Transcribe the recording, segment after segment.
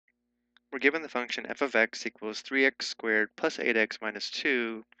We're given the function f of x equals 3x squared plus 8x minus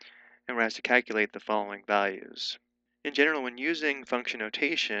 2, and we're asked to calculate the following values. In general, when using function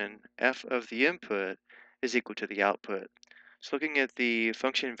notation, f of the input is equal to the output. So looking at the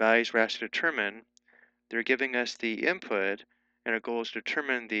function values we're asked to determine, they're giving us the input, and our goal is to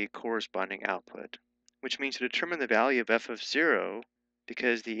determine the corresponding output, which means to determine the value of f of 0,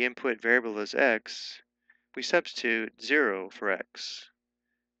 because the input variable is x, we substitute 0 for x,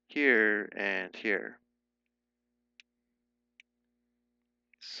 here and here.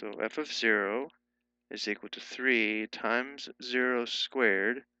 So f of 0 is equal to 3 times 0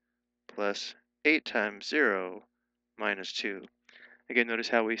 squared plus 8 times 0 minus 2. Again, notice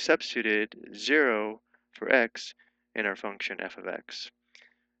how we substituted 0 for x in our function f of x.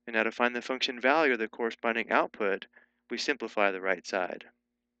 And now to find the function value of the corresponding output, we simplify the right side.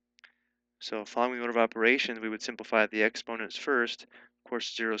 So following the order of operations, we would simplify the exponents first. Of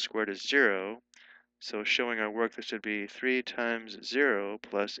course, 0 squared is 0. So showing our work, this would be 3 times 0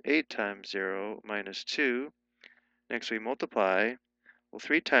 plus 8 times 0 minus 2. Next we multiply. Well,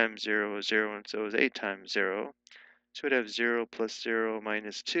 3 times 0 is 0, and so is 8 times 0. So we'd have 0 plus 0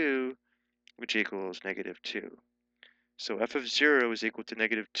 minus 2, which equals negative 2. So f of 0 is equal to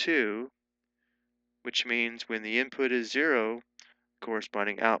negative 2, which means when the input is 0,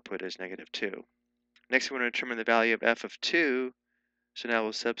 corresponding output is negative 2. Next, we want to determine the value of f of 2, so now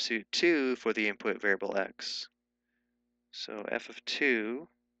we'll substitute 2 for the input variable x. So f of 2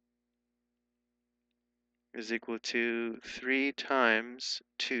 is equal to 3 times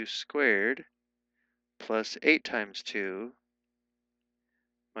 2 squared plus 8 times 2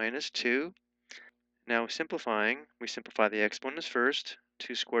 minus 2. Now simplifying, we simplify the exponents first.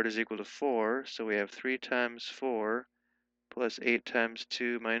 2 squared is equal to 4, so we have 3 times 4 plus 8 times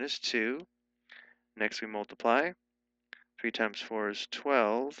 2 minus 2. Next we multiply. 3 times 4 is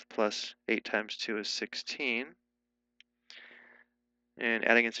 12, plus 8 times 2 is 16. And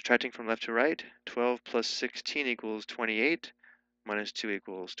adding and subtracting from left to right, 12 plus 16 equals 28, minus 2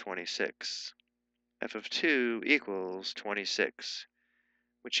 equals 26. f of 2 equals 26,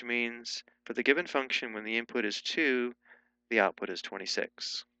 which means for the given function, when the input is 2, the output is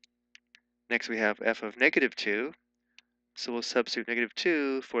 26. Next we have f of negative 2, so we'll substitute negative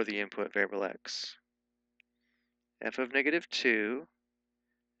 2 for the input variable x. f of negative 2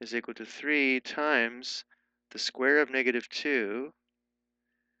 is equal to 3 times the square of negative 2.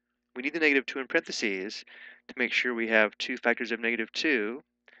 We need the negative 2 in parentheses to make sure we have two factors of negative 2.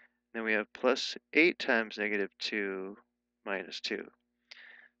 Then we have plus 8 times negative 2 minus 2.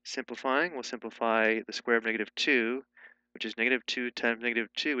 Simplifying, we'll simplify the square of negative 2, which is negative 2 times negative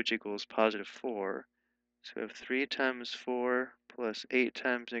 2, which equals positive 4. So we have 3 times 4 plus 8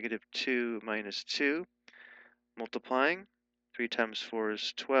 times negative 2 minus 2. Multiplying, 3 times 4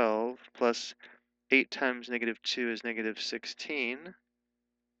 is 12, plus 8 times negative 2 is negative 16.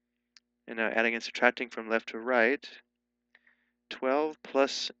 And now adding and subtracting from left to right, 12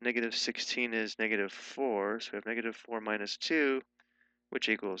 plus negative 16 is negative 4, so we have negative 4 minus 2, which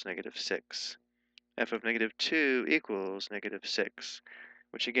equals negative 6. f of negative 2 equals negative 6,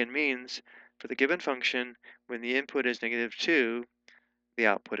 which again means for the given function, when the input is negative 2, the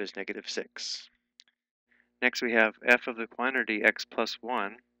output is negative 6. Next we have f of the quantity x plus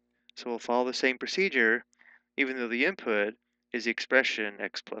 1, so we'll follow the same procedure even though the input is the expression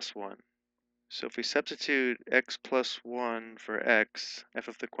x plus 1. So if we substitute x plus 1 for x, f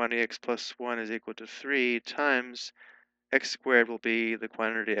of the quantity x plus 1 is equal to 3 times x squared will be the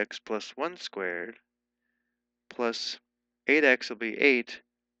quantity x plus 1 squared, plus 8x will be 8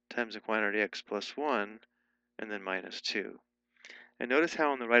 times the quantity x plus 1, and then minus 2. And notice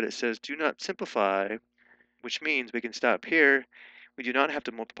how on the right it says do not simplify, which means we can stop here. We do not have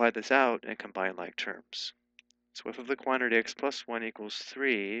to multiply this out and combine like terms. So f of the quantity x plus 1 equals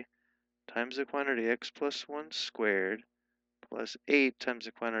 3 times the quantity x plus 1 squared plus 8 times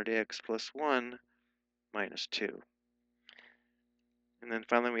the quantity x plus 1 minus 2. And then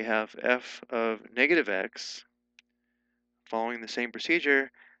finally we have f of negative x. Following the same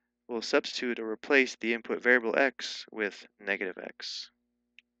procedure, we'll substitute or replace the input variable x with negative x.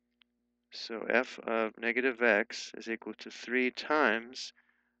 So f of negative x is equal to 3 times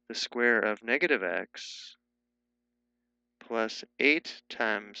the square of negative x plus 8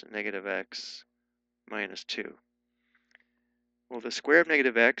 times negative x minus 2. Well, the square of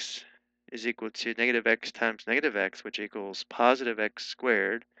negative x is equal to negative x times negative x, which equals positive x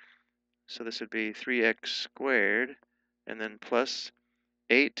squared. So this would be 3x squared, and then plus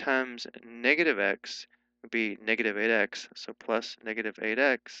 8 times negative x would be negative 8x, so plus negative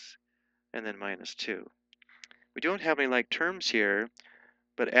 8x, and then minus 2. We don't have any like terms here,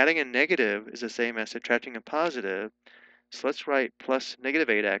 but adding a negative is the same as subtracting a positive, so let's write plus negative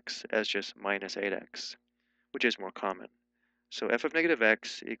 8x as just minus 8x, which is more common. So f of negative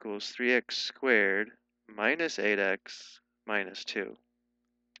x equals 3x squared minus 8x minus 2.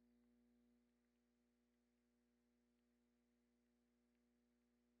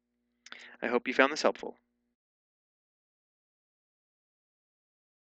 I hope you found this helpful.